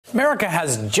America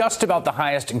has just about the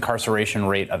highest incarceration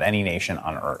rate of any nation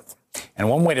on earth. And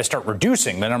one way to start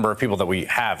reducing the number of people that we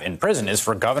have in prison is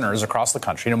for governors across the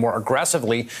country to more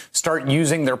aggressively start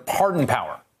using their pardon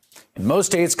power. In most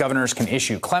states, governors can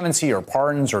issue clemency or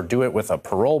pardons or do it with a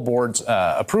parole board's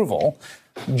approval.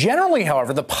 Generally,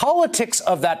 however, the politics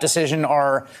of that decision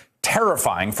are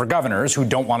terrifying for governors who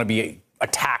don't want to be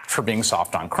attacked for being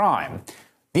soft on crime.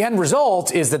 The end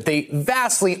result is that they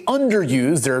vastly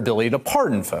underuse their ability to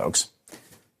pardon folks.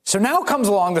 So now comes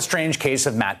along the strange case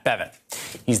of Matt Bevin.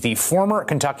 He's the former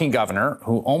Kentucky governor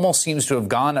who almost seems to have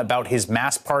gone about his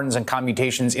mass pardons and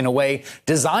commutations in a way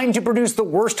designed to produce the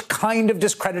worst kind of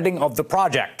discrediting of the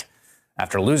project.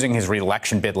 After losing his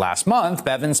re-election bid last month,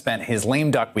 Bevin spent his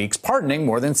lame duck weeks pardoning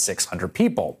more than 600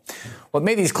 people. What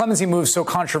made these clemency moves so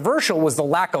controversial was the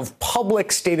lack of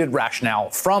public stated rationale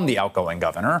from the outgoing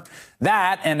governor.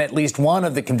 That, and at least one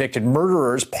of the convicted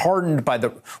murderers pardoned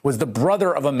was the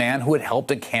brother of a man who had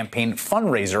helped a campaign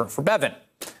fundraiser for Bevin,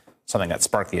 something that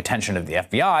sparked the attention of the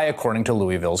FBI, according to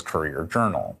Louisville's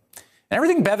Courier-Journal. And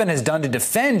everything Bevin has done to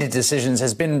defend his decisions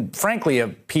has been, frankly, a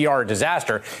PR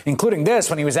disaster, including this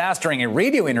when he was asked during a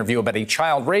radio interview about a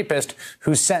child rapist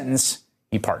whose sentence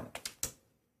he pardoned.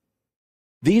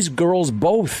 These girls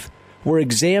both were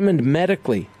examined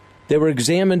medically. They were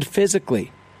examined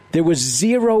physically. There was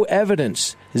zero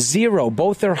evidence, zero.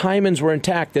 Both their hymens were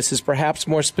intact. This is perhaps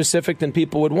more specific than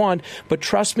people would want, but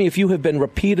trust me, if you have been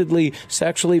repeatedly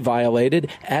sexually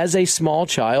violated as a small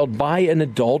child by an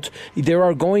adult, there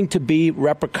are going to be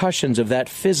repercussions of that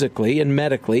physically and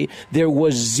medically. There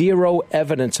was zero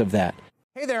evidence of that.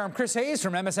 Hey there, I'm Chris Hayes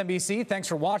from MSNBC. Thanks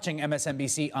for watching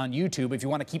MSNBC on YouTube. If you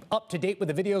want to keep up to date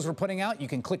with the videos we're putting out, you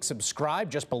can click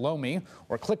subscribe just below me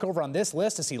or click over on this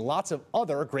list to see lots of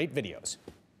other great videos.